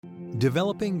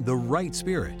Developing the right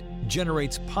spirit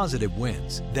generates positive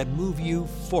winds that move you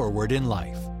forward in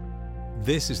life.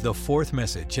 This is the fourth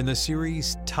message in the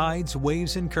series Tides,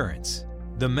 Waves, and Currents.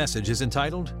 The message is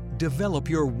entitled Develop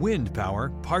Your Wind Power,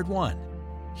 Part 1.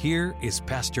 Here is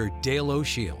Pastor Dale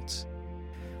O'Shields.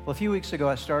 Well, a few weeks ago,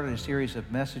 I started a series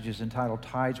of messages entitled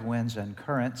Tides, Winds, and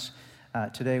Currents.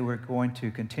 Today, we're going to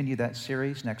continue that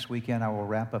series. Next weekend, I will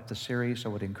wrap up the series. I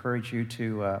would encourage you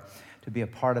to be a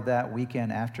part of that.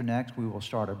 Weekend after next, we will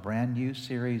start a brand new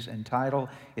series entitled,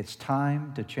 It's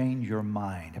Time to Change Your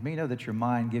Mind. I mean, you know that your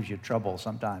mind gives you trouble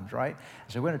sometimes, right?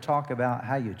 So we're going to talk about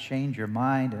how you change your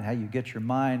mind and how you get your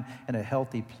mind in a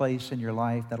healthy place in your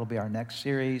life. That'll be our next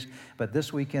series. But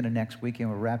this weekend and next weekend,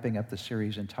 we're wrapping up the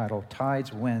series entitled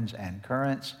Tides, Winds, and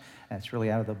Currents. That's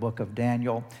really out of the book of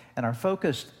Daniel. And our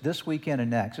focus this weekend and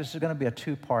next, this is going to be a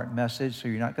two-part message, so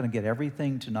you're not going to get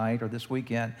everything tonight or this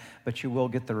weekend, but you will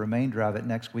get the remainder of it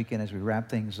next weekend as we wrap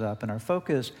things up. And our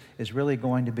focus is really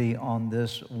going to be on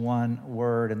this one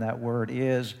word, and that word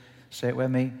is, say it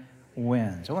with me,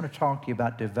 winds. I want to talk to you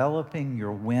about developing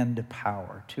your wind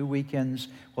power. 2 weekends,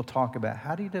 we'll talk about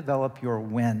how do you develop your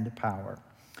wind power.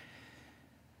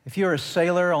 If you're a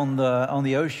sailor on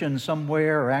the ocean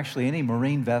somewhere, or actually any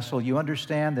marine vessel, you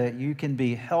understand that you can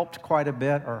be helped quite a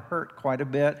bit or hurt quite a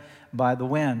bit by the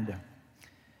wind.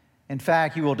 In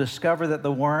fact, you will discover that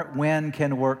the wind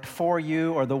can work for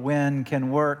you or the wind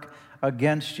can work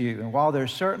against you. And while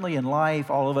there's certainly in life,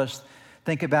 all of us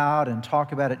think about and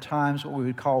talk about at times what we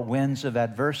would call winds of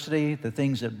adversity, the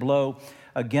things that blow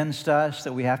against us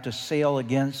that we have to sail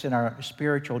against in our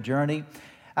spiritual journey.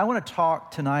 I want to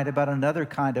talk tonight about another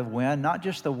kind of wind, not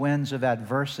just the winds of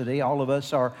adversity. All of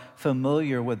us are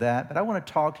familiar with that, but I want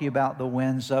to talk to you about the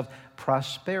winds of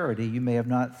prosperity. You may have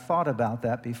not thought about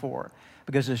that before,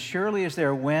 because as surely as there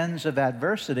are winds of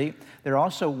adversity, there are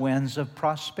also winds of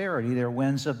prosperity. There are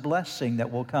winds of blessing that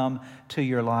will come to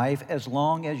your life as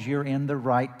long as you're in the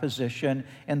right position,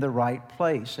 in the right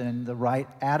place, and the right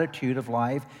attitude of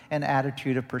life and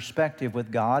attitude of perspective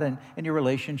with God and in your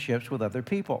relationships with other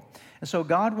people. And so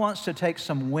God wants to take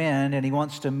some wind and He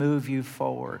wants to move you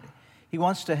forward. He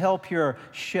wants to help your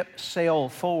ship sail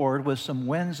forward with some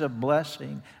winds of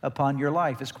blessing upon your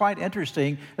life. It's quite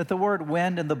interesting that the word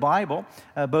wind in the Bible,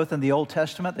 both in the Old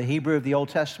Testament, the Hebrew of the Old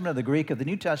Testament, the Greek of the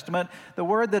New Testament, the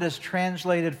word that is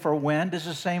translated for wind is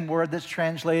the same word that's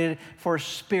translated for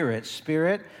spirit.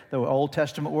 Spirit, the Old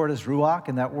Testament word is ruach,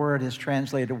 and that word is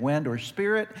translated wind or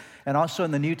spirit. And also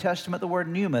in the New Testament, the word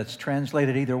pneuma, it's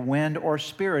translated either wind or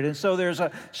spirit. And so there's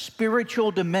a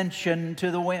spiritual dimension to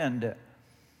the wind.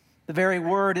 The very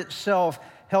word itself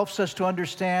helps us to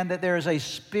understand that there is a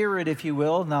spirit, if you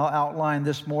will, and I'll outline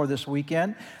this more this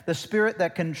weekend, the spirit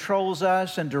that controls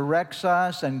us and directs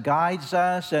us and guides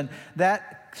us, and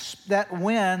that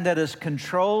wind that is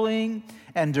controlling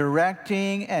and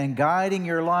directing and guiding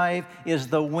your life is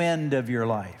the wind of your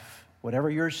life. Whatever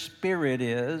your spirit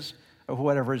is, or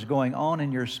whatever is going on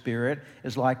in your spirit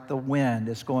is like the wind.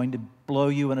 It's going to blow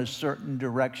you in a certain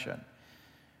direction.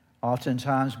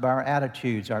 Oftentimes by our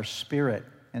attitudes, our spirit,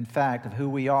 in fact, of who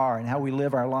we are and how we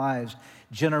live our lives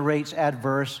generates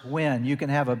adverse wind. You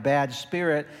can have a bad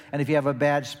spirit, and if you have a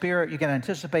bad spirit, you can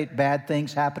anticipate bad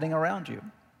things happening around you,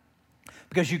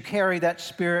 because you carry that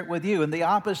spirit with you. And the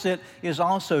opposite is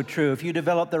also true. If you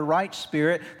develop the right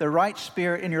spirit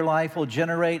in your life will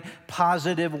generate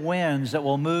positive winds that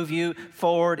will move you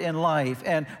forward in life.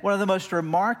 And one of the most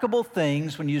remarkable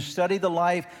things when you study the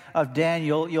life of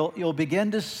Daniel, you'll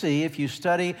begin to see, if you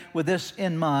study with this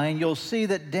in mind, you'll see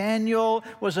that Daniel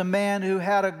was a man who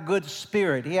had a good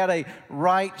spirit. He had a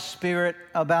right spirit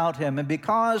about him. And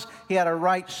because he had a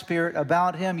right spirit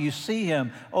about him, you see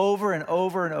him over and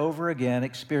over and over again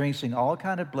experiencing all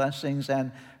kinds of blessings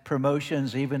and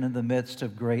promotions even in the midst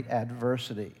of great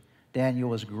adversity. Daniel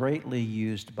was greatly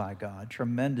used by God,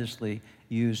 tremendously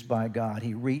used by God.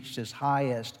 He reached his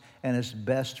highest and his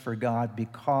best for God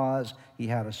because he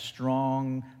had a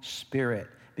strong spirit,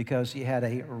 because he had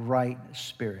a right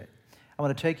spirit. I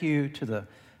want to take you to the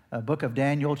book of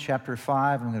Daniel, chapter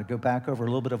 5. I'm going to go back over a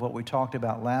little bit of what we talked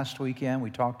about last weekend.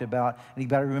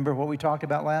 Anybody remember what we talked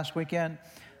about last weekend?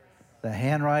 The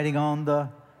handwriting on the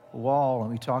wall,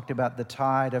 and we talked about the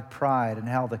tide of pride and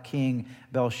how the king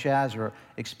Belshazzar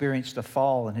experienced a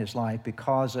fall in his life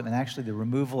because of, and actually the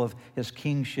removal of his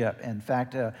kingship. In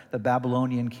fact, the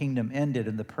Babylonian kingdom ended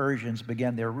and the Persians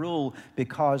began their rule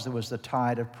because there was the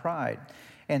tide of pride.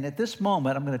 And at this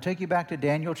moment, I'm going to take you back to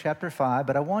Daniel chapter 5,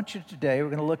 but I want you today, we're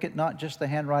going to look at not just the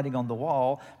handwriting on the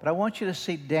wall, but I want you to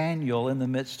see Daniel in the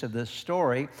midst of this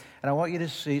story, and I want you to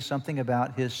see something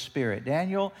about his spirit.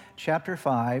 Daniel chapter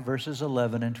 5, verses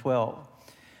 11 and 12.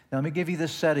 Now, let me give you the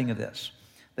setting of this.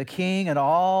 The king and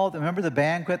remember the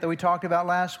banquet that we talked about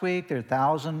last week? There are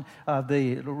 1,000 of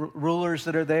the rulers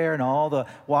that are there and all the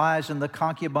wives and the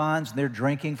concubines, and they're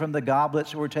drinking from the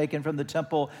goblets that were taken from the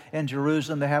temple in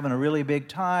Jerusalem. They're having a really big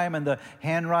time, and the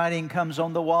handwriting comes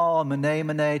on the wall. Mene,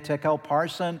 Mene, Tekel,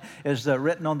 Parsin is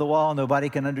written on the wall. Nobody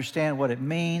can understand what it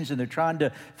means, and they're trying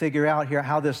to figure out here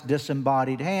how this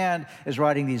disembodied hand is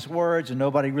writing these words, and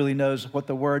nobody really knows what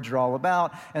the words are all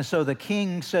about. And so the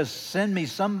king says, send me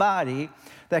somebody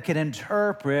that can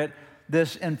interpret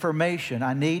this information.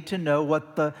 I need to know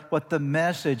what the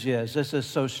message is. This is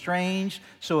so strange,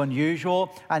 so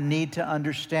unusual. I need to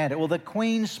understand it. Well, the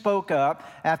queen spoke up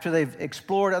after they've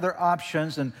explored other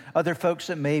options and other folks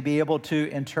that may be able to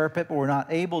interpret but were not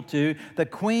able to. The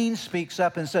queen speaks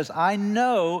up and says, I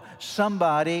know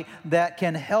somebody that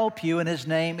can help you, and his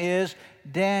name is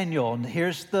Daniel. And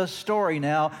here's the story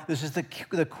now. This is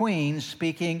the queen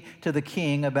speaking to the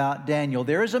king about Daniel.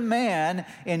 There is a man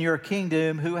in your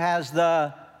kingdom who has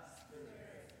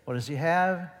what does he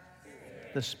have?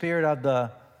 The spirit of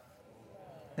the...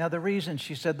 Now, the reason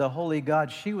she said the holy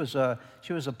God, she was a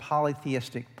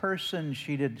polytheistic person.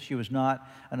 She was not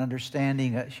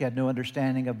she had no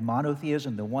understanding of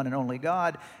monotheism, the one and only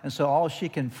God. And so all she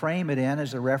can frame it in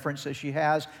is a reference that she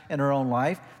has in her own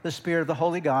life. The spirit of the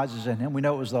holy gods is in him. We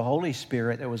know it was the Holy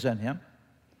Spirit that was in him.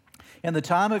 In the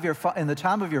time of your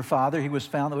father, he was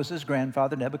found, that was his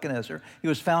grandfather, Nebuchadnezzar, he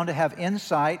was found to have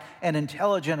insight and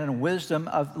intelligence and wisdom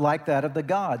like that of the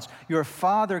gods. Your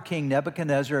father, King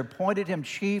Nebuchadnezzar, appointed him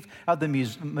chief of the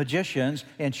magicians,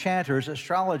 enchanters,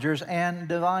 astrologers, and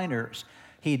diviners.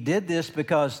 He did this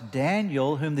because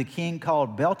Daniel, whom the king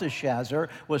called Belteshazzar,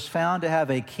 was found to have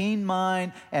a keen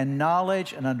mind and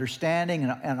knowledge and understanding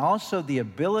and also the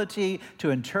ability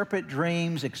to interpret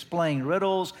dreams, explain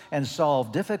riddles, and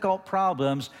solve difficult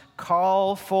problems.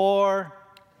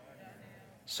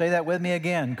 Say that with me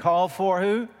again. Call for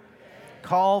who?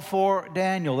 Call for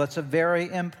Daniel. That's a very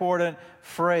important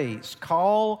phrase.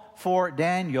 Call for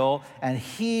Daniel, and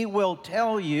he will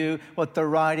tell you what the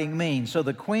writing means. So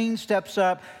the queen steps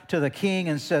up to the king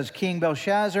and says, King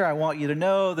Belshazzar, I want you to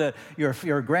know that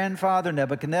your grandfather,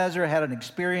 Nebuchadnezzar, had an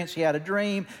experience. He had a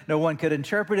dream. No one could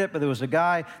interpret it, but there was a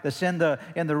guy that's in the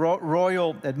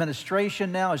royal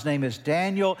administration now. His name is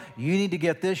Daniel. You need to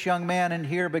get this young man in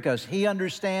here because he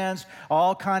understands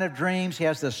all kind of dreams. He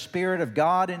has the Spirit of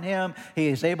God in him. He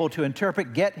is able to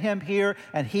interpret. Get him here,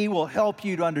 and he will help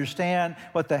you to understand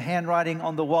what the handwriting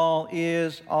on the wall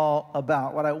is all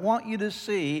about. What I want you to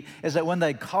see is that when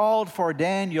they called for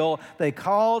Daniel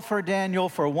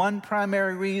for one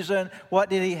primary reason. What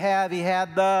did he have? He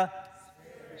had the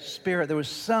Spirit. There was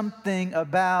something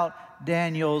about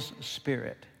Daniel's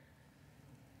spirit.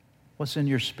 What's in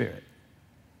your spirit?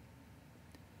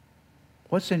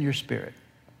 What's in your spirit?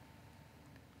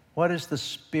 What is the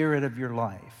spirit of your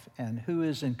life? And who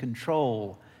is in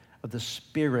control of the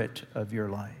spirit of your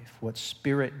life? What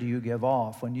spirit do you give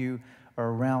off when you are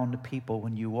around people,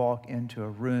 when you walk into a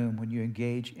room, when you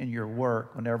engage in your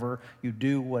work, whenever you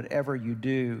do whatever you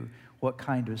do? What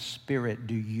kind of spirit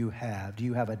do you have? Do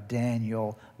you have a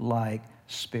Daniel-like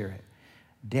spirit?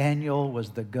 Daniel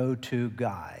was the go-to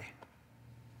guy.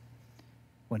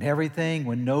 When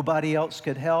nobody else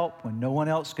could help, when no one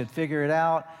else could figure it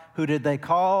out, who did they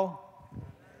call?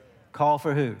 Call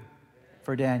for who?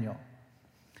 For Daniel.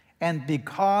 And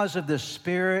because of the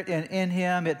Spirit in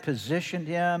him, it positioned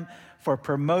him for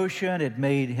promotion. It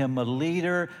made him a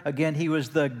leader. Again, he was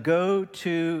the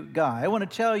go-to guy. I want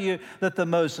to tell you that the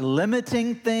most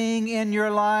limiting thing in your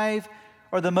life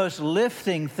or the most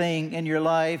lifting thing in your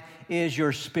life is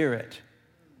your spirit.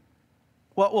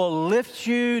 What will lift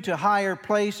you to higher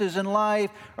places in life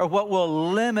or what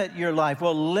will limit your life,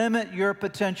 will limit your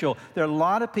potential. There are a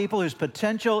lot of people whose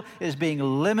potential is being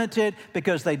limited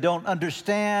because they don't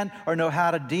understand or know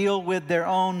how to deal with their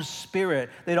own spirit.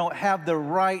 They don't have the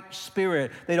right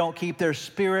spirit. They don't keep their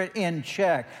spirit in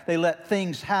check. They let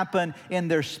things happen in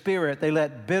their spirit. They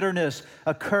let bitterness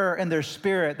occur in their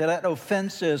spirit. They let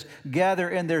offenses gather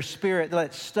in their spirit. They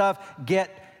let stuff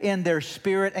get in their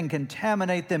spirit and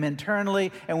contaminate them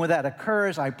internally. And when that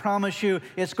occurs, I promise you,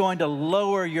 it's going to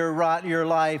lower your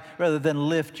life rather than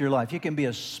lift your life. You can be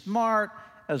as smart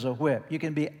as a whip. You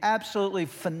can be absolutely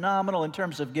phenomenal in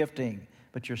terms of gifting,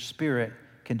 but your spirit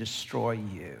can destroy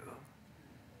you.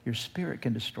 Your spirit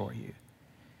can destroy you.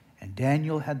 And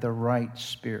Daniel had the right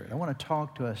spirit. I want to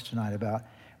talk to us tonight about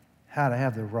how to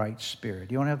have the right spirit.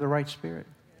 Do you want to have the right spirit?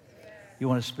 You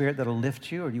want a spirit that will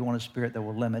lift you, or do you want a spirit that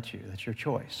will limit you? That's your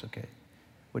choice, okay?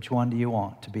 Which one do you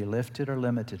want, to be lifted or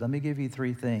limited? Let me give you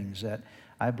three things that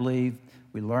I believe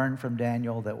we learn from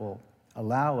Daniel that will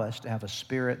allow us to have a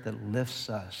spirit that lifts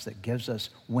us, that gives us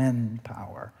wind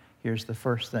power. Here's the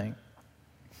first thing.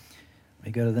 Let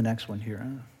me go to the next one here.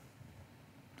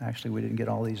 Actually, we didn't get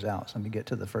all these out, so let me get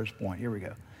to the first point. Here we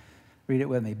go. Read it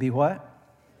with me. Be what?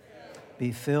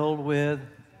 Be filled with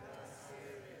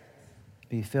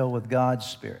God's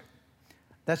Spirit.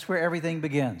 That's where everything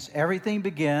begins. Everything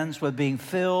begins with being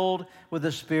filled with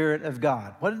the Spirit of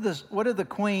God. What did the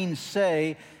queen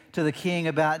say to the king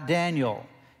about Daniel?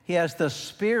 He has the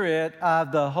Spirit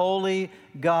of the holy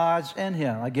gods in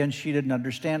him. Again, she didn't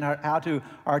understand how to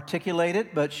articulate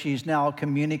it, but she's now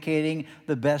communicating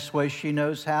the best way she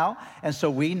knows how. And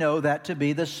so we know that to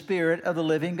be the Spirit of the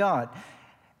living God.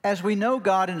 As we know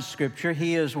God in Scripture,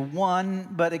 He is one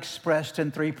but expressed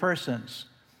in three persons.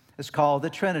 It's called the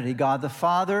Trinity: God the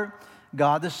Father,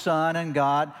 God the Son, and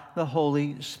God the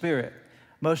Holy Spirit.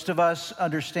 Most of us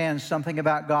understand something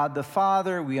about God the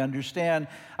Father. We understand,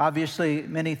 obviously,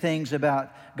 many things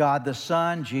about God the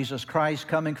Son, Jesus Christ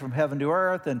coming from heaven to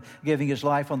earth and giving His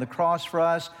life on the cross for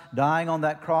us, dying on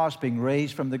that cross, being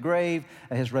raised from the grave,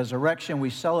 His resurrection we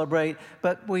celebrate.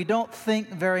 But we don't think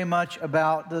very much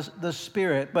about the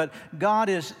Spirit. But God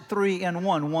is three in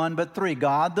one but three.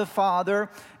 God the Father,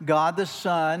 God the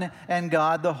Son, and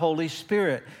God the Holy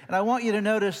Spirit. And I want you to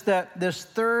notice that this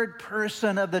third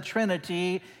person of the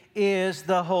Trinity is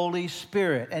the Holy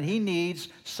Spirit, and He needs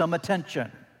some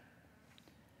attention.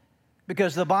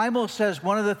 Because the Bible says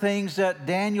one of the things that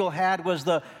Daniel had was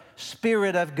the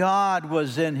Spirit of God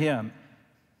was in him.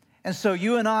 And so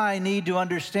you and I need to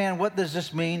understand, what does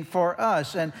this mean for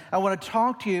us? And I want to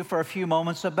talk to you for a few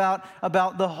moments about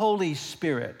the Holy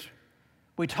Spirit.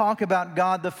 We talk about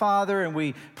God the Father, and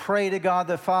we pray to God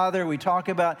the Father. We talk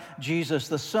about Jesus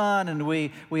the Son, and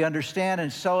we understand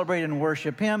and celebrate and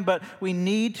worship Him. But we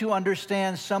need to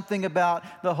understand something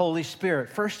about the Holy Spirit.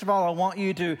 First of all, I want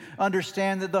you to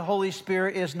understand that the Holy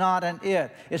Spirit is not an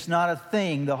it. It's not a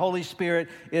thing. The Holy Spirit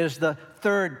is the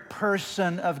third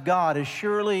person of God. As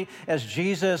surely as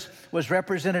Jesus was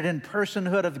represented in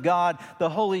personhood of God, the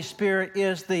Holy Spirit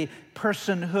is the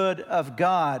personhood of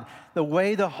God. The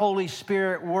way the Holy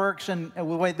Spirit works and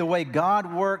the way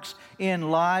God works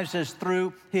in lives is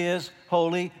through His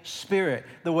Holy Spirit.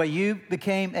 The way you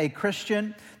became a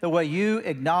Christian, the way you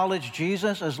acknowledged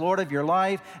Jesus as Lord of your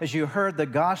life, as you heard the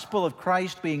gospel of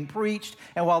Christ being preached,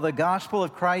 and while the gospel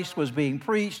of Christ was being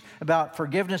preached about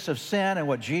forgiveness of sin and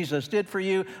what Jesus did for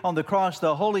you on the cross,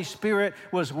 the Holy Spirit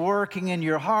was working in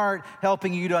your heart,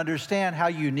 helping you to understand how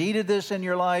you needed this in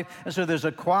your life. And so there's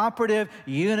a cooperative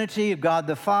unity of God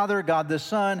the Father, God the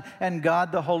Son, and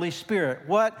God the Holy Spirit.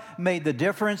 What made the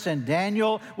difference in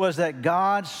Daniel was that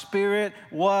God's Spirit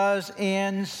was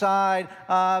inside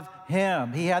of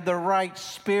him. He had the right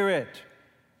spirit,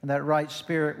 and that right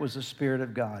spirit was the Spirit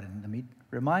of God. And let me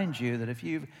remind you that if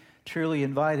you've truly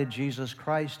invited Jesus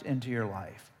Christ into your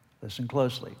life, listen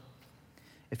closely.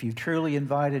 If you've truly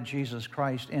invited Jesus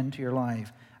Christ into your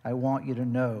life, I want you to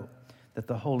know that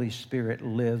the Holy Spirit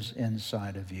lives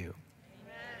inside of you.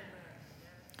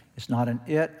 It's not an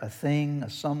it, a thing, a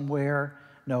somewhere.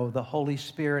 No, the Holy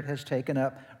Spirit has taken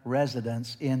up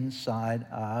residence inside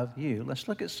of you. Let's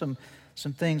look at some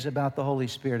things about the Holy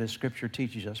Spirit as Scripture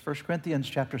teaches us. 1 Corinthians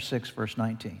chapter 6, verse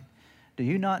 19. Do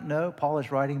you not know, Paul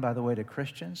is writing, by the way, to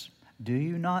Christians, do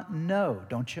you not know,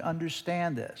 don't you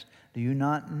understand this? Do you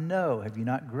not know, have you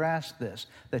not grasped this,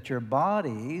 that your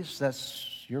bodies,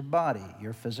 that's your body,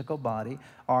 your physical body,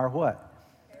 are what?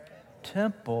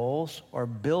 Temples or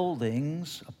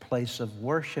buildings, a place of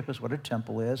worship is what a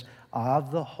temple is, of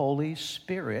the Holy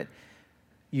Spirit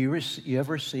you have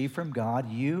received from God.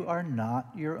 You are not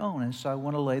your own. And so I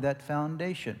want to lay that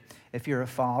foundation. If you're a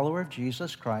follower of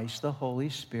Jesus Christ, the Holy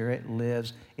Spirit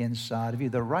lives inside of you.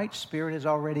 The right spirit is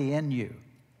already in you.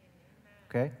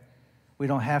 Okay? We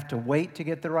don't have to wait to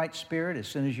get the right spirit. As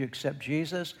soon as you accept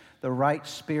Jesus, the right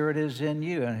spirit is in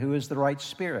you. And who is the right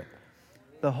spirit?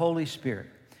 The Holy Spirit.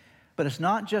 But it's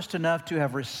not just enough to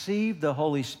have received the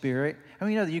Holy Spirit. I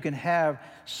mean, you know that you can have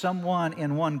someone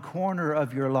in one corner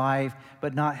of your life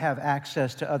but not have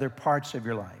access to other parts of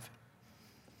your life.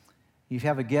 You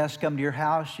have a guest come to your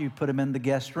house, you put them in the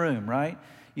guest room, right?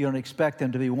 You don't expect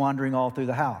them to be wandering all through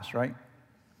the house, right?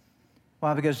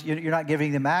 Well, because you're not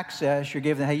giving them access. You're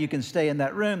giving them, hey, you can stay in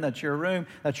that room. That's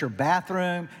your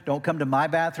bathroom. Don't come to my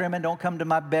bathroom, and don't come to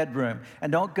my bedroom.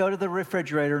 And don't go to the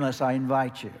refrigerator unless I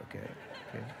invite you, okay?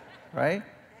 Right?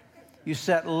 You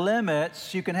set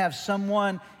limits. You can have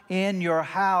someone in your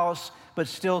house, but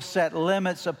still set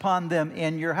limits upon them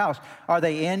in your house. Are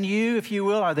they in you, if you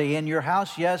will? Are they in your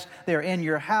house? Yes, they're in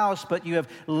your house, but you have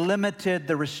limited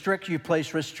the restriction. You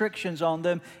place restrictions on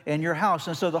them in your house.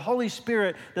 And so the Holy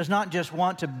Spirit does not just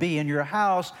want to be in your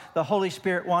house. The Holy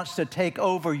Spirit wants to take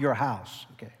over your house.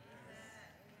 Okay.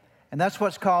 And that's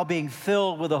what's called being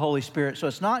filled with the Holy Spirit. So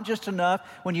it's not just enough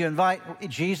when you invite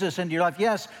Jesus into your life.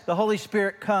 Yes, the Holy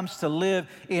Spirit comes to live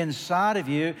inside of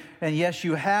you. And yes,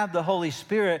 you have the Holy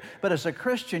Spirit. But as a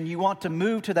Christian, you want to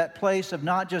move to that place of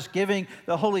not just giving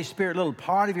the Holy Spirit a little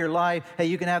part of your life. Hey,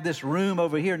 you can have this room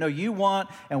over here. No, you want,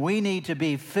 and we need to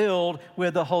be filled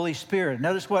with the Holy Spirit.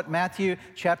 Notice what Matthew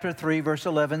chapter 3, verse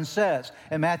 11 says.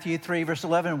 In Matthew 3, verse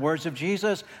 11, words of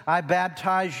Jesus, I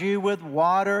baptize you with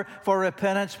water for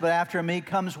repentance, but after me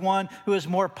comes one who is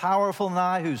more powerful than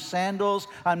I, whose sandals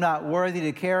I'm not worthy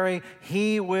to carry.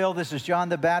 He will, this is John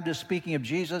the Baptist speaking of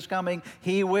Jesus coming,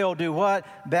 he will do what?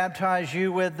 Baptize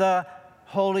you with the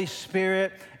Holy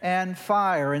Spirit and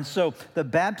fire. And so the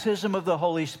baptism of the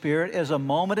Holy Spirit is a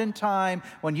moment in time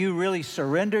when you really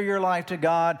surrender your life to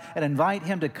God and invite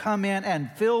Him to come in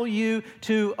and fill you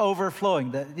to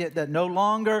overflowing. That no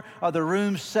longer are the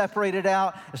rooms separated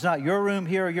out. It's not your room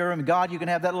here or your room. God, you can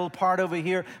have that little part over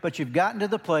here, but you've gotten to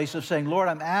the place of saying, Lord,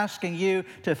 I'm asking you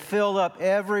to fill up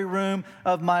every room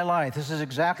of my life. This is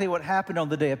exactly what happened on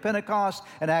the day of Pentecost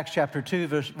in Acts chapter 2,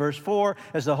 verse 4,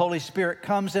 as the Holy Spirit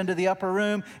comes into the upper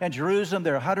room in Jerusalem.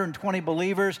 There are 120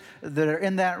 believers that are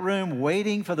in that room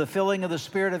waiting for the filling of the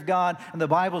Spirit of God. And the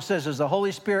Bible says as the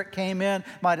Holy Spirit came in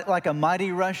like a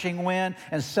mighty rushing wind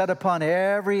and set upon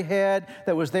every head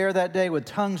that was there that day with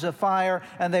tongues of fire,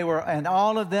 and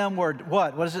all of them were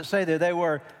what? What does it say there? They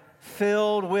were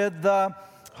filled with the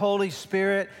Holy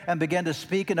Spirit and began to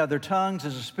speak in other tongues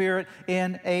as the Spirit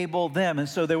enabled them. And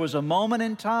so there was a moment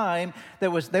in time they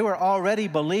were already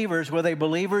believers. Were they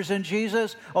believers in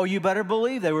Jesus? Oh, you better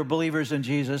believe they were believers in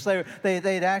Jesus.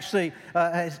 They'd actually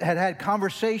had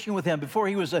conversation with Him before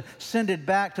He was ascended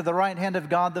back to the right hand of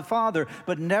God the Father.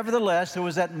 But nevertheless, there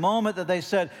was that moment that they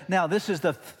said, now this is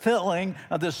the filling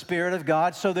of the Spirit of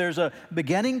God. So there's a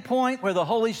beginning point where the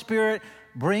Holy Spirit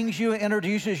brings you,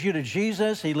 introduces you to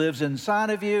Jesus. He lives inside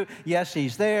of you. Yes,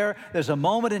 He's there. There's a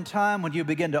moment in time when you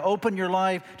begin to open your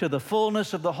life to the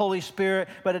fullness of the Holy Spirit,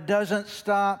 but it doesn't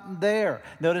stop there.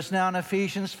 Notice now in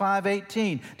Ephesians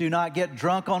 5:18, do not get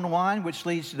drunk on wine, which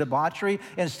leads to debauchery.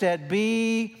 Instead,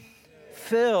 be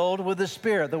filled with the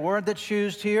Spirit. The word that's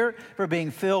used here for being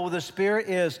filled with the Spirit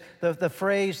is, the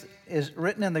phrase is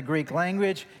written in the Greek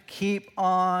language, keep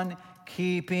on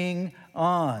keeping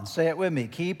on. Say it with me.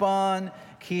 Keep on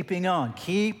keeping on.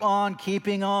 Keep on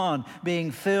keeping on,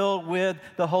 being filled with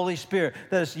the Holy Spirit.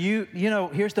 That's you know,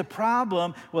 here's the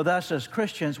problem with us as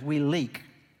Christians, we leak.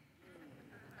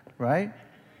 Right?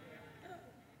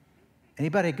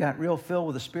 Anybody got real filled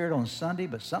with the Spirit on Sunday,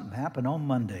 but something happened on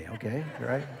Monday, okay?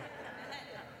 Right?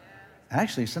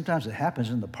 Actually, sometimes it happens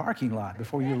in the parking lot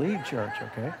before you leave church,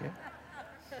 okay? Yeah.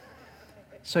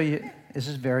 So this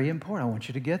is very important. I want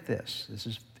you to get this. This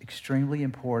is extremely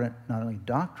important, not only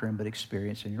doctrine, but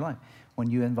experience in your life. When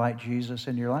you invite Jesus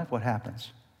in your life, what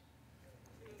happens?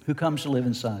 Who comes to live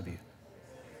inside of you?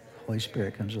 Holy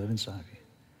Spirit comes to live inside of you.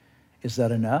 Is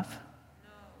that enough?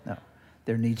 No.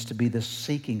 There needs to be this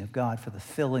seeking of God for the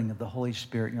filling of the Holy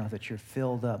Spirit in your life, that you're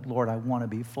filled up. Lord, I want to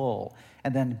be full.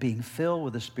 And then being filled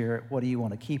with the Spirit, what do you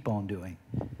want to keep on doing?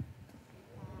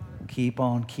 Keep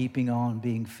on keeping on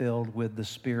being filled with the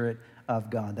Spirit of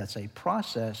God. That's a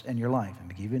process in your life. Let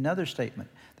me give you another statement.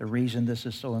 The reason this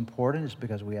is so important is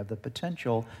because we have the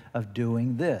potential of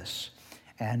doing this.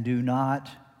 And do not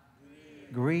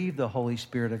grieve the Holy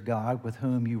Spirit of God, with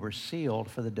whom you were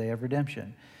sealed for the day of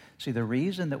redemption. See, the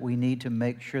reason that we need to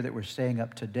make sure that we're staying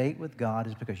up to date with God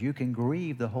is because you can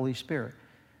grieve the Holy Spirit.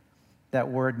 That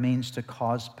word means to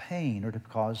cause pain or to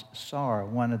cause sorrow.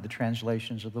 One of the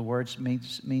translations of the words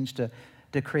means to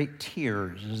create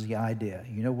tears is the idea.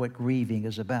 You know what grieving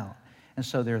is about. And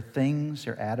so there are things,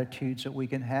 there are attitudes that we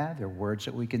can have, there are words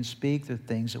that we can speak, there are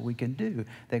things that we can do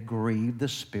that grieve the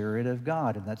Spirit of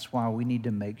God. And that's why we need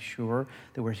to make sure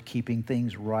that we're keeping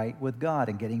things right with God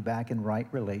and getting back in right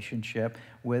relationship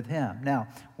with Him. Now,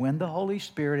 when the Holy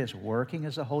Spirit is working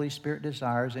as the Holy Spirit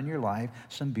desires in your life,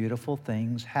 some beautiful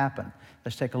things happen.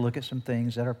 Let's take a look at some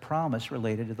things that are promised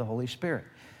related to the Holy Spirit.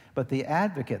 But the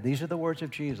advocate, these are the words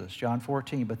of Jesus, John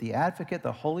 14, but the advocate,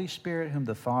 the Holy Spirit, whom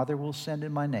the Father will send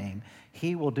in my name,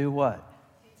 He will do what?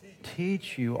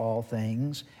 Teach you all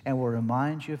things and will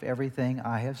remind you of everything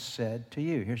I have said to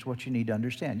you. Here's what you need to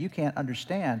understand. You can't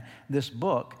understand this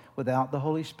book without the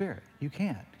Holy Spirit. You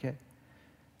can't, okay?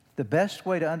 The best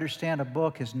way to understand a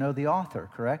book is know the author,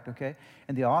 correct? Okay?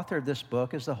 And the author of this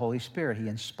book is the Holy Spirit. He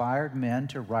inspired men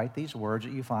to write these words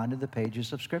that you find in the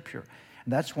pages of Scripture.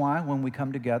 And that's why when we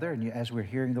come together and as we're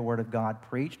hearing the Word of God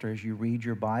preached or as you read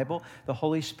your Bible, the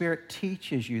Holy Spirit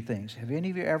teaches you things. Have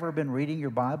any of you ever been reading your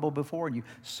Bible before and you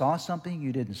saw something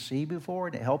you didn't see before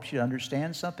and it helps you to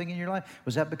understand something in your life?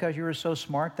 Was that because you were so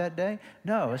smart that day?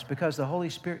 No, it's because the Holy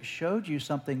Spirit showed you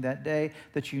something that day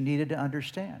that you needed to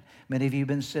understand. Many of you have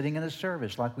been sitting in a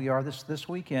service like we are this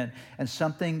weekend, and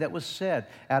something that was said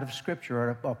out of Scripture or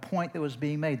a point that was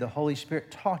being made, the Holy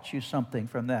Spirit taught you something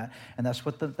from that. And that's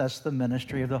the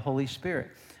ministry of the Holy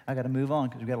Spirit. I got to move on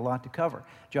because we've got a lot to cover.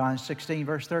 John 16,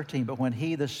 verse 13, but when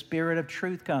He, the Spirit of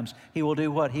truth, comes, He will do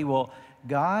what? He will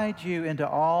guide you into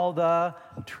all the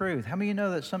truth. How many of you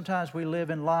know that sometimes we live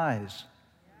in lies,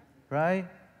 right?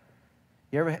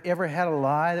 You ever had a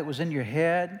lie that was in your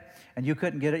head and you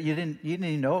couldn't get it? You didn't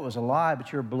even know it was a lie,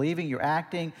 but you're believing, you're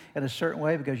acting in a certain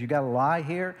way because you got a lie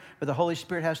here. But the Holy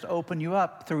Spirit has to open you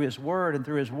up through His Word and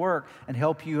through His work and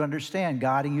help you understand,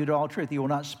 guiding you to all truth. He will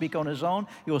not speak on His own.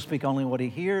 He will speak only what He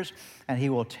hears, and He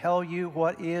will tell you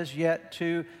what is yet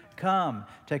to come.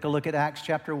 Take a look at Acts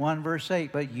chapter 1, verse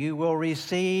 8. But you will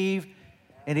receive.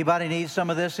 Anybody need some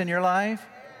of this in your life?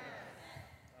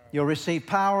 You'll receive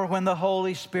power when the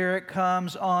Holy Spirit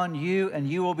comes on you, and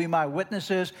you will be my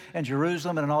witnesses in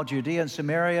Jerusalem and in all Judea and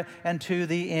Samaria and to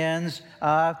the ends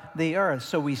of the earth.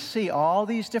 So we see all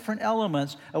these different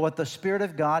elements of what the Spirit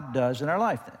of God does in our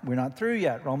life. We're not through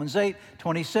yet. Romans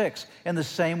 8:26. In the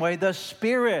same way, the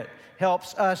Spirit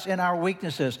helps us in our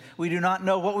weaknesses. We do not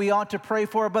know what we ought to pray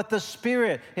for, but the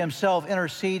Spirit Himself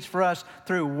intercedes for us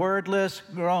through wordless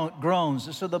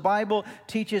groans. So the Bible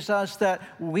teaches us that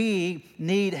we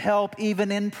need help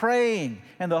even in praying,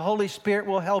 and the Holy Spirit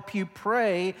will help you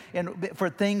pray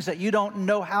for things that you don't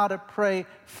know how to pray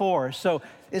for. So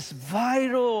it's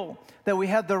vital that we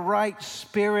have the right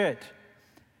spirit.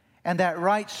 And that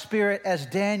right spirit, as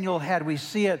Daniel had, we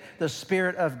see it, the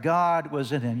Spirit of God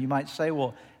was in him. You might say,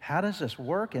 well, how does this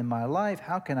work in my life?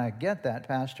 How can I get that,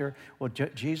 Pastor? Well,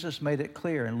 Jesus made it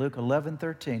clear in Luke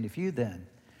 11:13. If you then,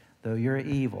 though you're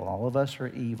evil, all of us are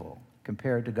evil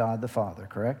compared to God the Father,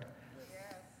 correct?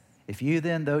 Yes. If you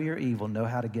then, though you're evil, know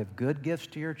how to give good gifts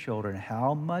to your children,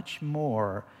 how much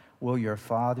more will your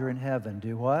Father in heaven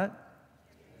do what?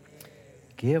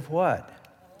 Give what?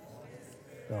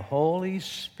 The Holy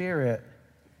Spirit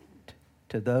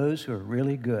to those who are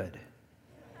really good.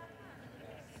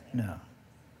 No.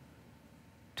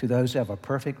 To those who have a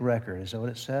perfect record. Is that what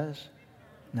it says?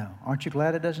 No. Aren't you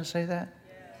glad it doesn't say that?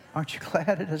 Aren't you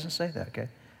glad it doesn't say that? Okay.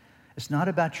 It's not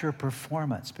about your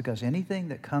performance, because anything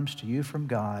that comes to you from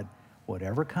God,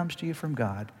 whatever comes to you from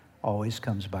God, always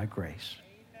comes by grace.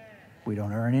 We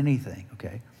don't earn anything,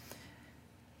 okay?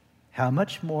 How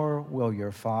much more will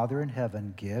your Father in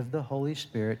heaven give the Holy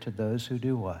Spirit to those who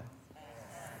do what?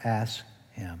 Ask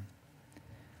Him.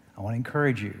 I want to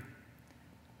encourage you.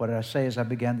 What did I say as I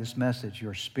began this message?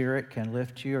 Your spirit can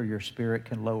lift you or your spirit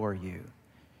can lower you.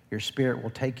 Your spirit will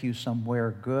take you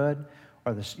somewhere good,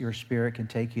 or your spirit can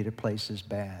take you to places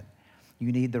bad.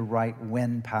 You need the right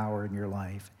wind power in your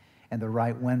life. And the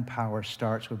right wind power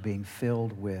starts with being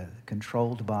filled with,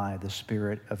 controlled by the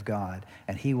Spirit of God.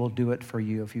 And He will do it for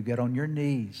you if you get on your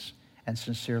knees and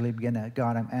sincerely begin to,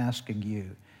 God, I'm asking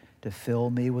you to fill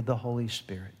me with the Holy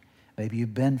Spirit. Maybe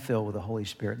you've been filled with the Holy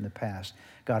Spirit in the past.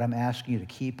 God, I'm asking you to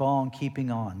keep on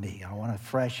keeping on me. I want a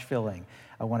fresh filling.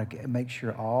 I want to make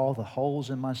sure all the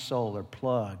holes in my soul are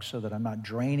plugged so that I'm not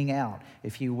draining out,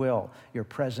 if you will, your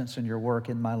presence and your work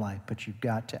in my life. But you've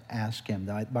got to ask Him.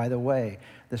 By the way,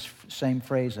 this same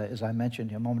phrase, as I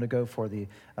mentioned a moment ago for the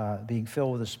being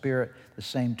filled with the Spirit, the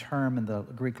same term in the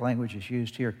Greek language is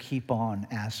used here, keep on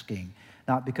asking.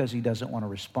 Not because He doesn't want to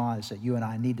respond. It's that you and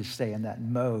I need to stay in that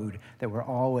mode that we're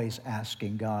always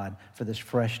asking God for this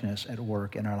freshness at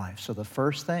work in our life. So the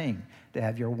first thing, to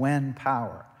have your wind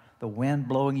power, the wind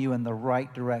blowing you in the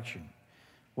right direction.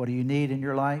 What do you need in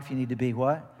your life? You need to be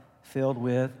what? Filled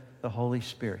with the Holy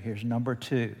Spirit. Here's number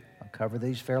 2. I'll cover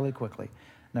these fairly quickly.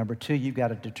 Number 2, you've got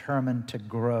to determine to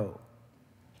grow.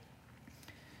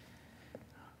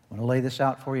 I'm going to lay this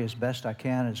out for you as best I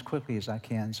can, as quickly as I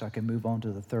can, so I can move on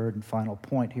to the third and final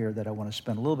point here that I want to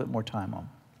spend a little bit more time on.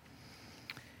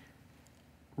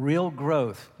 Real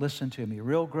growth, listen to me,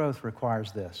 real growth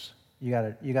requires this. You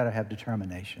got to have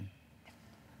determination.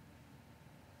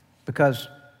 Because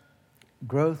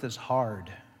growth is hard.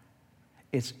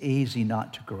 It's easy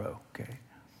not to grow, okay?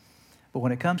 But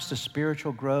when it comes to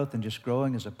spiritual growth and just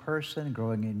growing as a person,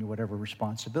 growing in whatever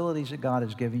responsibilities that God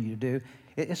has given you to do,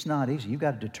 it's not easy. You've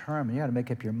got to determine, you've got to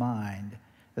make up your mind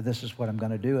that this is what I'm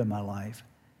going to do in my life.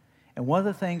 And one of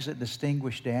the things that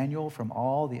distinguished Daniel from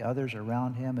all the others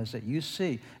around him is that you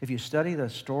see, if you study the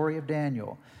story of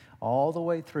Daniel, all the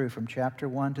way through from chapter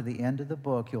 1 to the end of the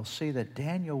book, you'll see that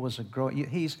Daniel was a growing.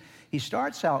 He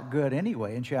starts out good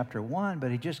anyway in chapter 1,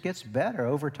 but he just gets better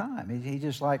over time. He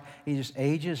just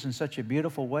ages in such a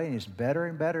beautiful way, and he's better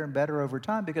and better and better over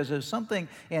time because there's something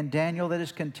in Daniel that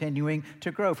is continuing to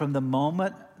grow. From the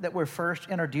moment that we're first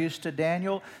introduced to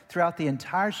Daniel, throughout the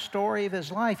entire story of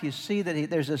his life, you see that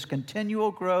there's this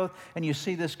continual growth, and you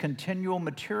see this continual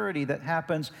maturity that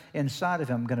happens inside of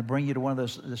him. I'm going to bring you to one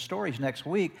of the stories next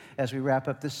week as we wrap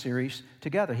up this series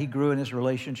together. He grew in his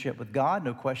relationship with God,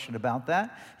 no question about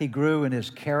that. He grew in his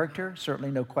character,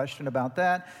 certainly no question about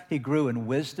that. He grew in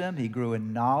wisdom. He grew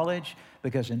in knowledge.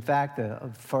 Because in fact,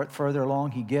 further along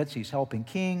he gets, he's helping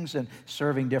kings and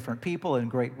serving different people in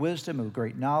great wisdom and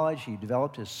great knowledge. He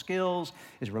developed his skills,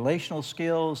 his relational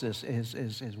skills,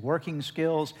 his working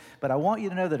skills. But I want you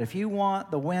to know that if you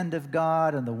want the wind of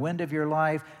God and the wind of your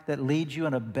life that leads you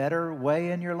in a better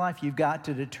way in your life, you've got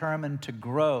to determine to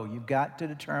grow. You've got to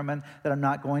determine that I'm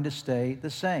not going to stay the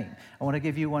same. I want to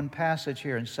give you one passage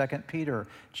here in 2 Peter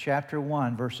chapter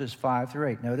 1, verses 5 through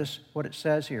 8. Notice what it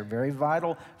says here. Very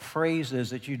vital phrases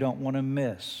that you don't want to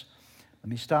miss. Let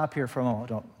me stop here for a moment.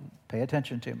 Don't pay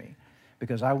attention to me,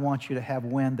 because I want you to have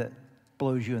wind that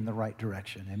blows you in the right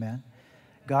direction. Amen?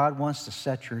 God wants to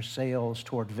set your sails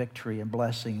toward victory and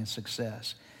blessing and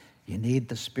success. You need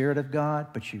the Spirit of God,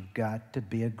 but you've got to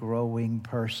be a growing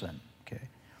person. Okay?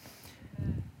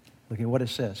 Look at what it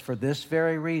says. For this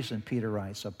very reason, Peter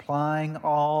writes, applying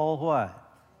all what?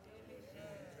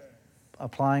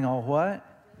 Applying all what?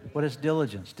 What is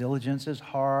diligence? Diligence is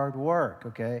hard work,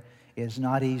 okay? It's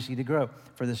not easy to grow.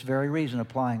 For this very reason,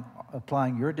 applying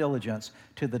your diligence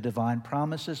to the divine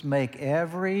promises, make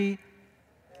every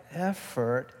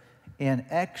effort in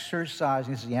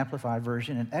exercising, this is the Amplified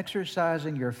Version, in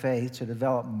exercising your faith to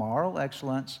develop moral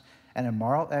excellence, and in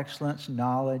moral excellence,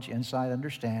 knowledge, insight,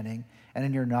 understanding, and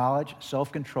in your knowledge,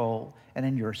 self-control, and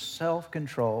in your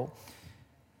self-control,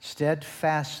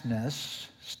 steadfastness.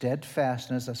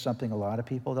 Steadfastness, that's something a lot of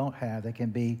people don't have. They can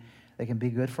be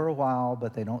good for a while,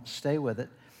 but they don't stay with it.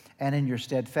 And in your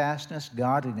steadfastness,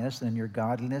 godliness, and in your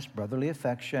godliness, brotherly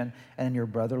affection, and in your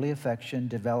brotherly affection,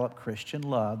 develop Christian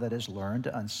love that is learned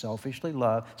to unselfishly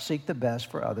love, seek the best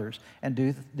for others, and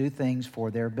do things for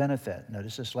their benefit.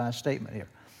 Notice this last statement here.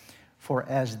 For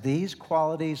as these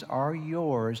qualities are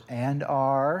yours and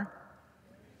are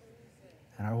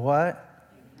what?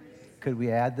 Could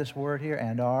we add this word here?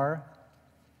 And are?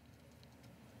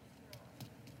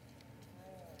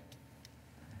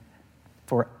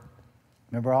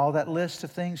 Remember all that list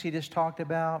of things he just talked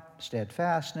about?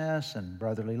 Steadfastness and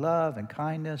brotherly love and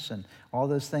kindness and all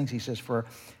those things. He says, for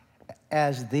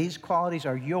as these qualities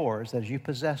are yours, as you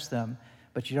possess them,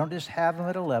 but you don't just have them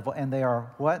at a level, and they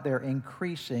are what? They're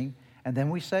increasing. And then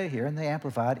we say here in the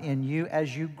Amplified, in you,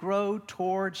 as you grow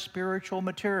towards spiritual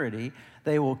maturity,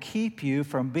 they will keep you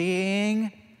from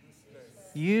being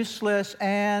useless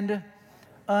and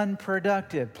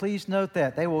unproductive. Please note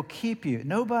that. They will keep you.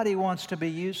 Nobody wants to be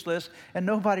useless, and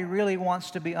nobody really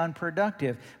wants to be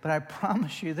unproductive. But I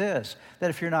promise you this, that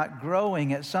if you're not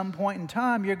growing, at some point in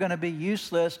time, you're going to be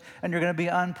useless and you're going to be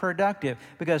unproductive,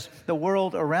 because the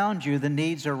world around you, the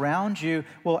needs around you,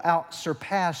 will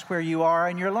surpass where you are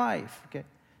in your life. Okay?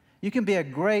 You can be a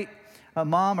great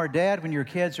mom or dad when your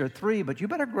kids are 3, but you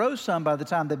better grow some by the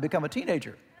time they become a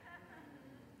teenager.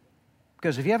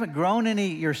 Because if you haven't grown any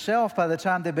yourself by the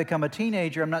time they become a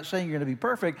teenager, I'm not saying you're going to be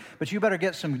perfect, but you better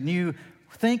get some new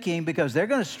thinking, because they're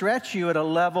going to stretch you at a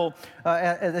level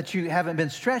that you haven't been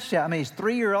stretched at. I mean, he's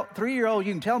three-year-old,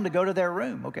 you can tell them to go to their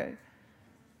room, okay?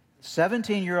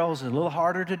 17-year-olds is a little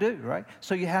harder to do, right?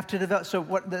 So you have to develop.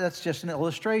 That's just an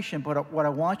illustration, but what I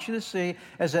want you to see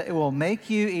is that it will make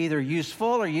you either useful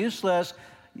or useless,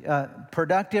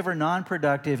 productive or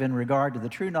non-productive in regard to the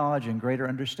true knowledge and greater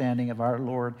understanding of our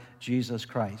Lord Jesus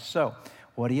Christ. So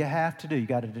what do you have to do? You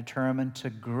got to determine to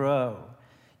grow.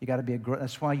 You got to be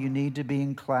that's why you need to be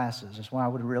in classes. That's why I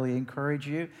would really encourage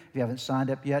you, if you haven't signed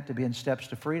up yet to be in Steps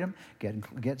to Freedom,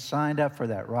 get signed up for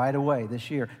that right away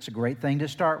this year. It's a great thing to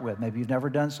start with. Maybe you've never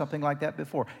done something like that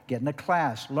before. Get in a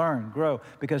class, learn, grow,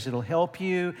 because it'll help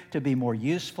you to be more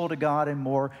useful to God and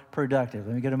more productive.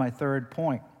 Let me get to my third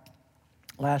point.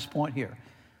 Last point here.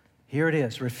 Here it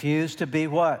is. Refuse to be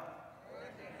what?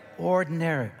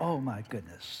 Ordinary. Oh, my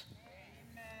goodness.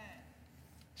 Amen.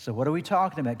 So what are we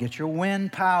talking about? Get your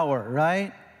wind power,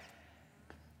 right?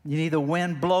 You need the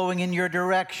wind blowing in your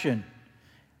direction.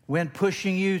 Wind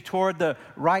pushing you toward the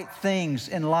right things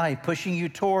in life, pushing you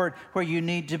toward where you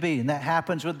need to be. And that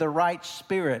happens with the right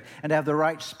spirit. And to have the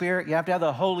right spirit, you have to have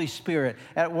the Holy Spirit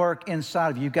at work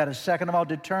inside of you. You've got to, second of all,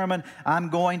 determine, I'm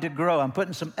going to grow. I'm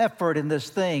putting some effort in this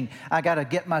thing. I got to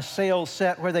get my sails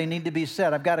set where they need to be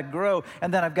set. I've got to grow,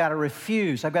 and then I've got to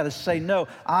refuse. I've got to say, no,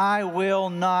 I will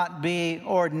not be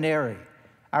ordinary.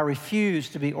 I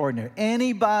refuse to be ordinary.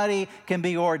 Anybody can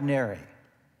be ordinary.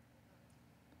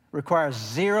 Requires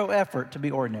zero effort to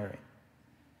be ordinary.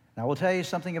 Now, I will tell you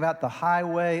something about the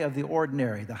highway of the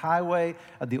ordinary. The highway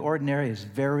of the ordinary is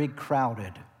very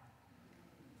crowded,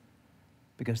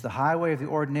 because the highway of the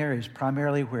ordinary is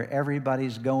primarily where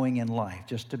everybody's going in life,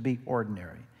 just to be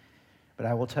ordinary. But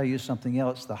I will tell you something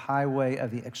else. The highway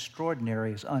of the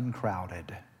extraordinary is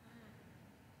uncrowded.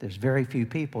 There's very few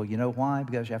people. You know why?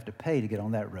 Because you have to pay to get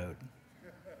on that road.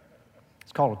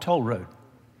 It's called a toll road.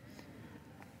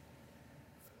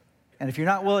 And if you're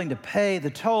not willing to pay the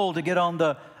toll to get on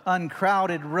the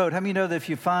uncrowded road, how many know that if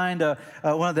you find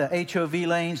one of the HOV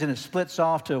lanes and it splits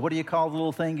off to, what do you call the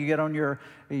little thing you get on your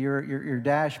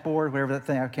dashboard, whatever that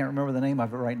thing, I can't remember the name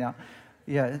of it right now.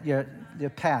 Yeah,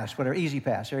 pass, whatever, easy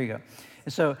pass, there you go.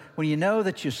 And so when you know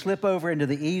that you slip over into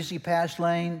the easy pass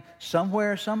lane,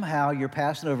 somewhere, somehow, you're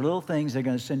passing over little things, they're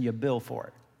going to send you a bill for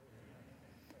it.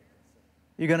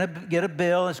 You're going to get a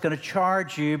bill, it's going to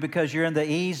charge you because you're in the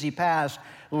easy pass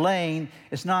lane.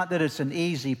 It's not that it's an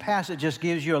easy pass, it just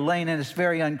gives you a lane, and it's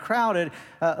very uncrowded,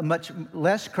 much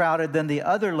less crowded than the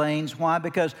other lanes. Why?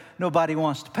 Because nobody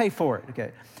wants to pay for it,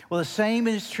 okay? Well, the same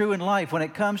is true in life. When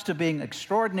it comes to being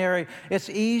extraordinary, it's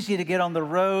easy to get on the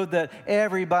road that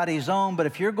everybody's on, but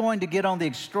if you're going to get on the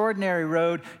extraordinary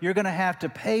road, you're going to have to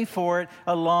pay for it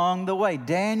along the way.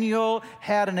 Daniel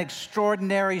had an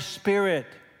extraordinary spirit.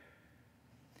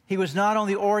 He was not on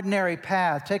the ordinary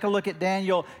path. Take a look at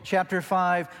Daniel chapter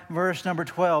 5, verse number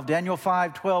 12. Daniel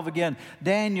 5:12 again.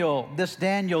 This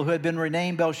Daniel, who had been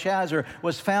renamed Belshazzar,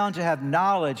 was found to have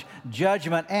knowledge,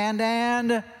 judgment, and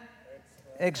an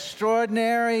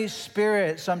extraordinary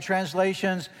spirit. Some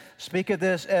translations speak of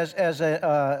this as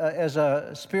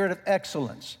a spirit of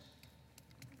excellence,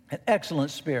 an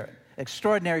excellent spirit.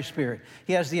 Extraordinary spirit.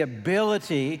 He has the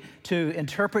ability to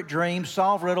interpret dreams,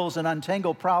 solve riddles, and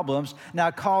untangle problems.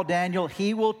 Now call Daniel.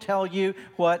 He will tell you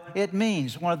what it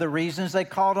means. One of the reasons they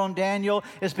called on Daniel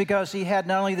is because he had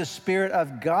not only the Spirit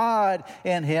of God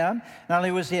in him, not only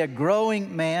was he a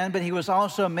growing man, but he was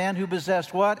also a man who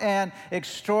possessed what? An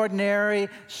extraordinary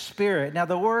spirit. Now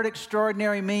the word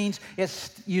extraordinary means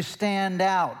you stand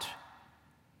out.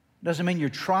 Doesn't mean you're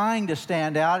trying to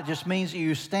stand out. It just means that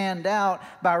you stand out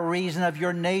by reason of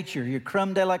your nature. You're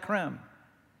creme de la creme.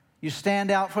 You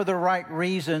stand out for the right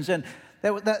reasons. And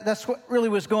that's what really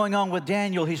was going on with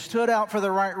Daniel. He stood out for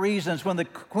the right reasons. When the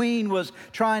queen was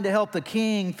trying to help the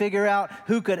king figure out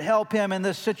who could help him in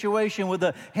this situation with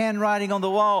the handwriting on the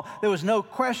wall, there was no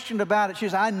question about it. She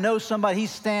said, I know somebody. He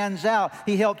stands out.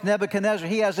 He helped Nebuchadnezzar.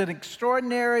 He has an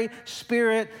extraordinary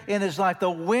spirit in his life. The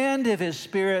wind of his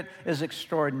spirit is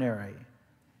extraordinary.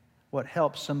 What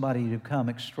helps somebody to become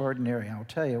extraordinary? I'll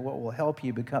tell you what will help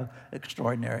you become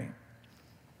extraordinary.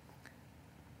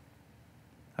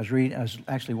 I was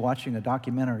actually watching a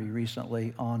documentary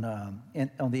recently on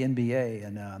the NBA,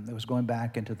 and it was going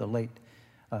back into the late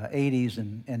 80s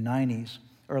and 90s,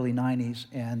 early 90s,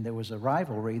 and there was a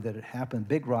rivalry that had happened,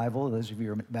 big rival. Those of you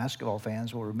who are basketball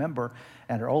fans will remember,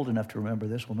 and are old enough to remember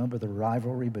this, will remember the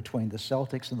rivalry between the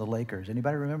Celtics and the Lakers.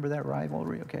 Anybody remember that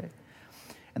rivalry? Okay.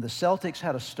 And the Celtics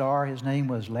had a star. His name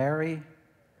was Larry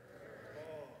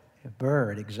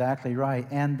Bird, exactly right.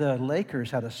 And the Lakers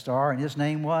had a star, and his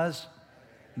name was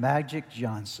Magic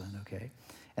Johnson, okay?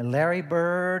 And Larry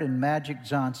Bird and Magic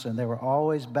Johnson, they were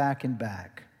always back to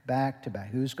back.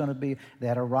 Who's going to be? They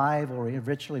had a rivalry,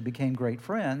 eventually became great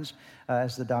friends,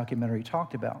 as the documentary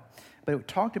talked about. But it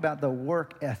talked about the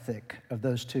work ethic of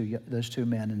those two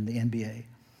men in the NBA.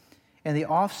 In the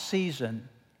off-season,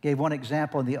 gave one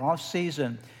example, in the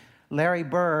off-season, Larry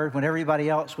Bird, when everybody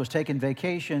else was taking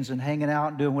vacations and hanging out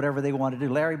and doing whatever they wanted to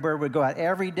do, Larry Bird would go out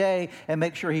every day and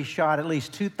make sure he shot at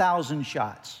least 2,000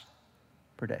 shots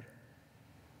per day.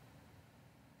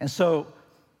 And so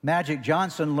Magic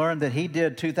Johnson learned that he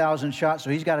did 2,000 shots, so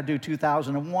he's got to do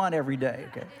 2,001 every day,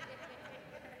 okay?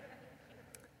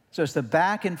 So it's the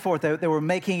back and forth. They were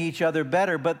making each other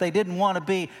better, but they didn't want to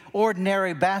be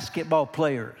ordinary basketball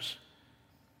players.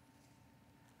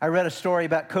 I read a story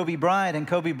about Kobe Bryant, and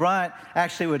Kobe Bryant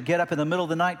actually would get up in the middle of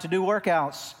the night to do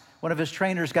workouts One of his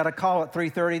trainers got a call at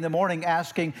 3:30 in the morning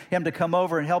asking him to come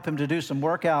over and help him to do some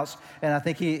workouts. And I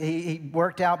think he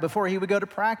worked out before he would go to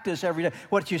practice every day.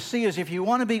 What you see is if you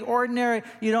want to be ordinary,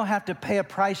 you don't have to pay a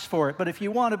price for it. But if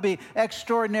you want to be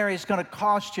extraordinary, it's going to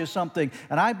cost you something.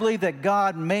 And I believe that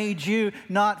God made you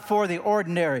not for the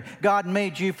ordinary. God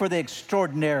made you for the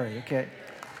extraordinary, okay?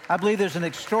 I believe there's an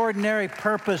extraordinary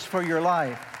purpose for your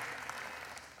life.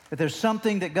 That there's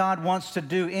something that God wants to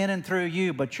do in and through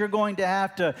you, but you're going to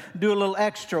have to do a little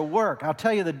extra work. I'll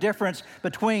tell you the difference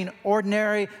between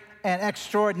ordinary and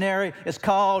extraordinary. It's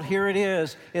called, here it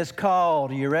is, it's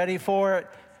called, are you ready for it?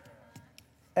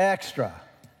 Extra.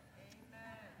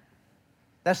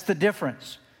 That's the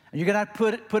difference. And you're going to have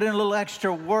to put in a little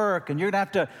extra work, and you're going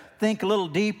to have to think a little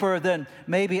deeper than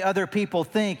maybe other people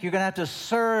think. You're going to have to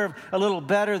serve a little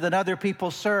better than other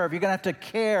people serve. You're going to have to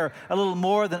care a little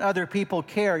more than other people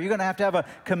care. You're going to have a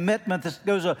commitment that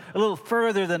goes a little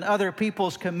further than other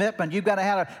people's commitment. You've got to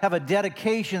have a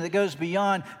dedication that goes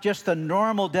beyond just the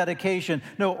normal dedication.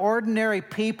 No, ordinary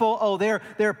people,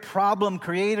 they're problem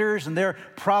creators, and they're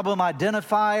problem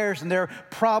identifiers, and they're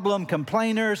problem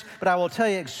complainers. But I will tell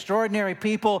you, extraordinary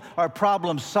people are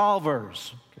problem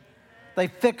solvers. They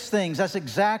fix things. That's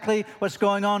exactly what's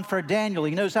going on for Daniel.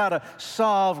 He knows how to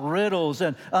solve riddles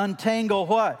and untangle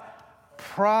what?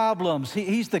 Problems.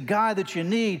 He's the guy that you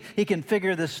need. He can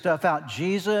figure this stuff out.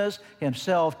 Jesus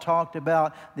himself talked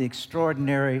about the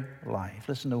extraordinary life.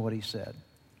 Listen to what he said.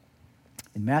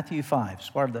 In Matthew 5, it's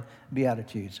part of the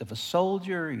Beatitudes. If a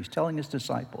soldier, he's telling his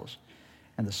disciples,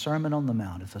 and the Sermon on the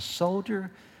Mount, if a soldier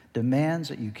demands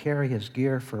that you carry his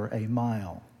gear for a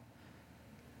mile,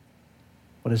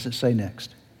 what does it say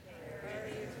next?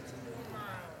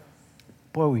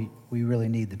 Boy, we really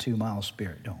need the 2-mile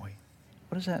spirit, don't we?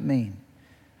 What does that mean?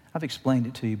 I've explained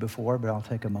it to you before, but I'll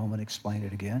take a moment and explain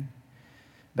it again.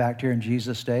 Back during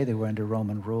Jesus' day, they were under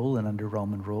Roman rule, and under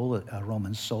Roman rule, a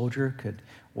Roman soldier could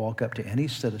walk up to any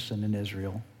citizen in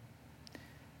Israel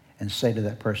and say to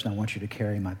that person, I want you to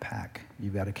carry my pack.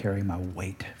 You've got to carry my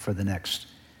weight for the next.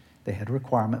 They had a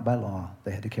requirement by law.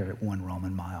 They had to carry it 1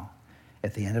 Roman mile.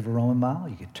 At the end of a Roman mile,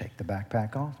 you could take the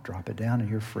backpack off, drop it down, and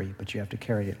you're free, but you have to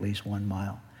carry it at least 1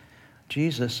 mile.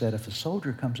 Jesus said if a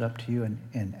soldier comes up to you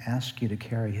and asks you to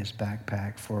carry his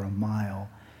backpack for a mile,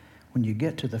 when you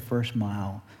get to the first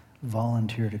mile,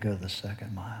 volunteer to go the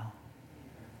second mile.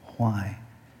 Why?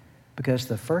 Because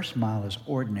the first mile is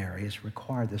ordinary, it's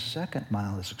required. The second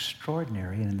mile is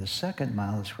extraordinary, and in the second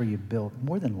mile is where you build,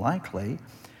 more than likely,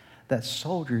 that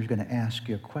soldier is going to ask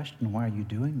you a question, why are you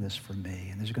doing this for me?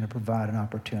 And he's going to provide an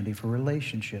opportunity for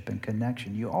relationship and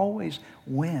connection. You always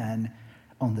win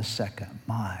on the second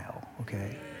mile,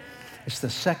 okay? It's the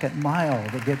second mile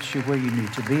that gets you where you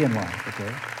need to be in life,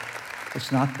 okay?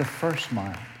 It's not the first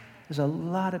mile. There's a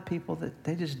lot of people that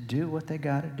they just do what they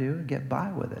got to do and get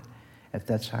by with it. If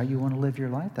that's how you want to live your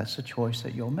life, that's the choice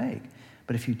that you'll make.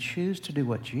 But if you choose to do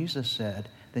what Jesus said,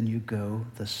 then you go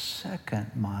the second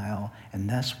mile, and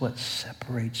that's what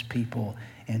separates people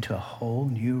into a whole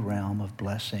new realm of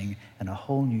blessing and a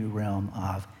whole new realm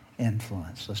of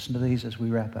influence. Listen to these as we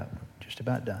wrap up. We're just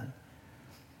about done.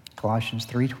 Colossians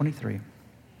 3:23.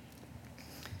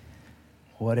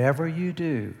 Whatever you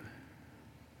do,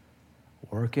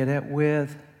 work it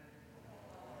with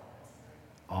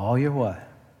all your what?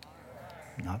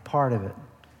 Not part of it.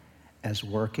 As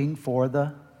working for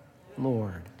the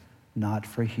Lord, not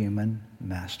for human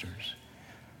masters.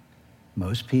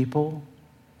 Most people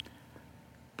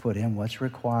put in what's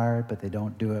required, but they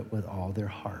don't do it with all their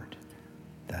heart.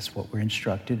 That's what we're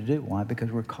instructed to do. Why?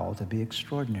 Because we're called to be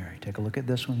extraordinary. Take a look at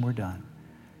this when we're done.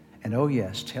 And oh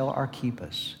yes, tell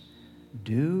Archippus,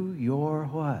 do your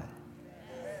what?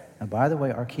 And by the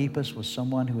way, Archippus was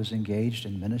someone who was engaged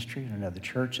in ministry in another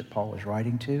church that Paul was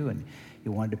writing to, and he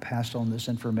wanted to pass on this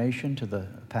information to the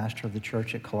pastor of the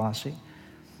church at Colossae.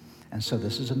 And so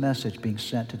this is a message being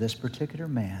sent to this particular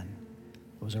man.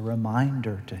 It was a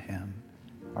reminder to him.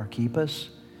 Archippus,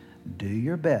 do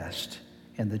your best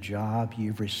in the job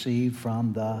you've received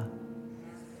from the...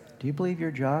 Do you believe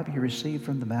your job you received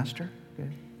from the master? Okay.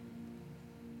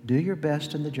 Do your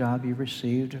best in the job you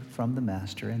received from the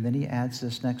master. And then he adds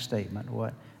this next statement.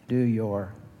 What? Do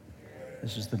your...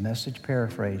 This is the Message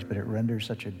paraphrase, but it renders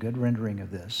such a good rendering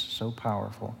of this. So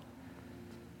powerful.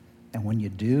 And when you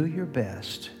do your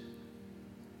best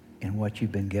in what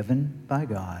you've been given by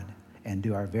God and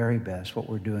do our very best, what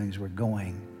we're doing is we're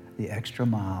going the extra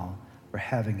mile. We're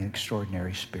having an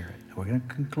extraordinary spirit. We're going to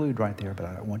conclude right there, but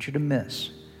I don't want you to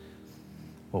miss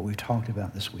what we've talked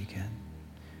about this weekend.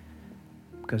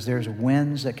 Because there's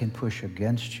winds that can push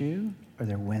against you, or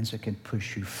there are winds that can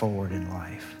push you forward in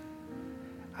life.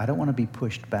 I don't want to be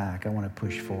pushed back. I want to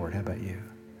push forward. How about you?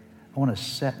 I want to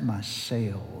set my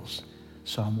sails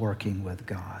so I'm working with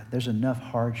God. There's enough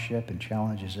hardship and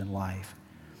challenges in life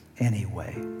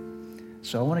anyway.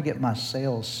 So I want to get my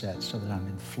sails set so that I'm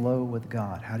in flow with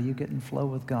God. How do you get in flow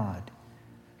with God?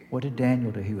 What did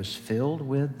Daniel do? He was filled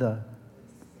with the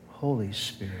Holy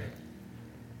Spirit.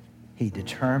 He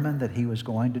determined that he was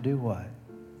going to do what?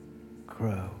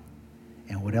 Grow.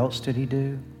 And what else did he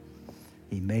do?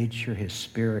 He made sure his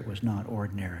spirit was not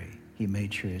ordinary. He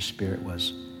made sure his spirit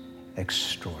was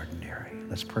extraordinary.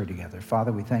 Let's pray together.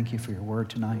 Father, we thank you for your word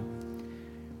tonight.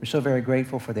 We're so very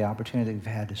grateful for the opportunity we've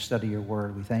had to study your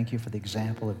word. We thank you for the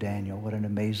example of Daniel. What an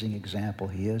amazing example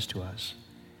he is to us.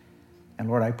 And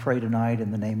Lord, I pray tonight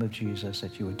in the name of Jesus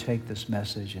that you would take this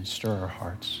message and stir our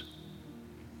hearts.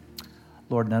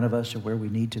 Lord, none of us are where we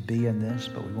need to be in this,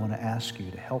 but we want to ask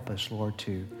you to help us, Lord,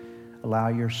 to allow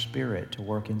your Spirit to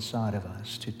work inside of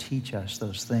us, to teach us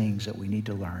those things that we need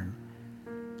to learn.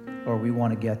 Lord, we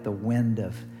want to get the wind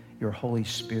of your Holy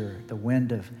Spirit, the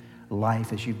wind of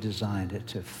life as you've designed it,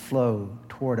 to flow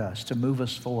toward us, to move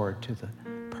us forward to the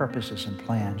purposes and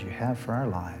plans you have for our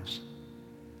lives.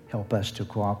 Help us to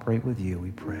cooperate with you, we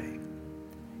pray.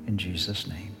 In Jesus'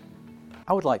 name.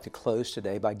 I would like to close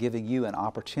today by giving you an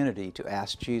opportunity to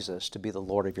ask Jesus to be the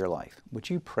Lord of your life. Would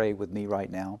you pray with me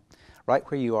right now? Right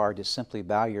where you are, just simply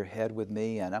bow your head with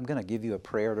me, and I'm going to give you a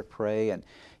prayer to pray, and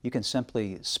you can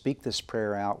simply speak this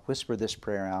prayer out, whisper this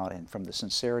prayer out, and from the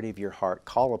sincerity of your heart,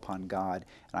 call upon God,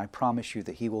 and I promise you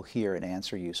that He will hear and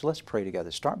answer you. So let's pray together.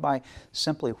 Start by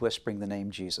simply whispering the name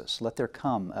Jesus. Let there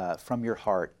come from your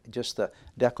heart just the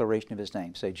declaration of His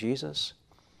name. Say, Jesus,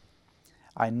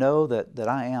 I know that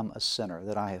I am a sinner,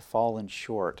 that I have fallen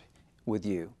short with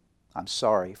you. I'm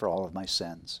sorry for all of my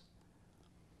sins.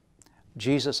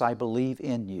 Jesus, I believe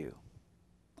in you.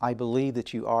 I believe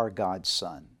that you are God's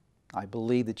Son. I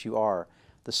believe that you are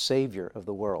the Savior of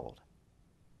the world.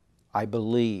 I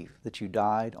believe that you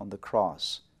died on the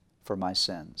cross for my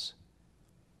sins.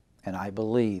 And I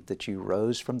believe that you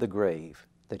rose from the grave,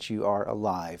 that you are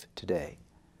alive today.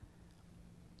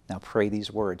 Now pray these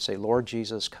words. Say, Lord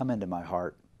Jesus, come into my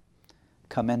heart.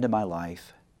 Come into my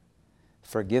life.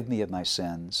 Forgive me of my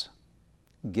sins.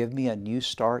 Give me a new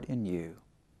start in you.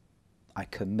 I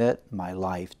commit my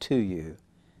life to you.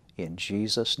 In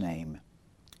Jesus' name,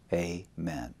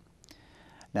 amen.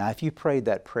 Now, if you prayed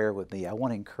that prayer with me, I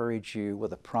want to encourage you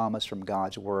with a promise from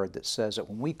God's Word that says that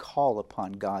when we call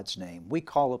upon God's name, we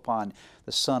call upon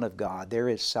the Son of God, there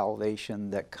is salvation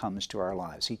that comes to our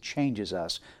lives. He changes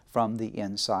us from the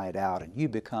inside out, and you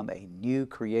become a new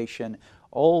creation.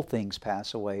 Old things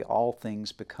pass away, all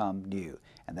things become new.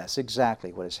 And that's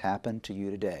exactly what has happened to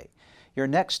you today. Your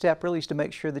next step really is to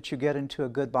make sure that you get into a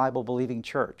good Bible-believing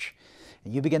church.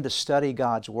 And you begin to study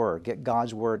God's Word, get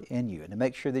God's Word in you, and to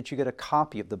make sure that you get a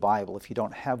copy of the Bible if you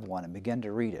don't have one, and begin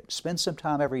to read it. Spend some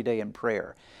time every day in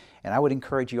prayer. And I would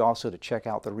encourage you also to check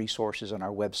out the resources on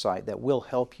our website that will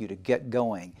help you to get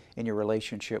going in your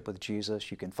relationship with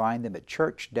Jesus. You can find them at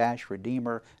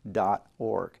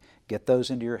church-redeemer.org. Get those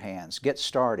into your hands. Get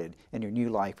started in your new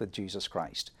life with Jesus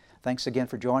Christ. Thanks again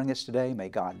for joining us today. May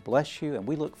God bless you, and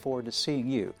we look forward to seeing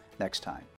you next time.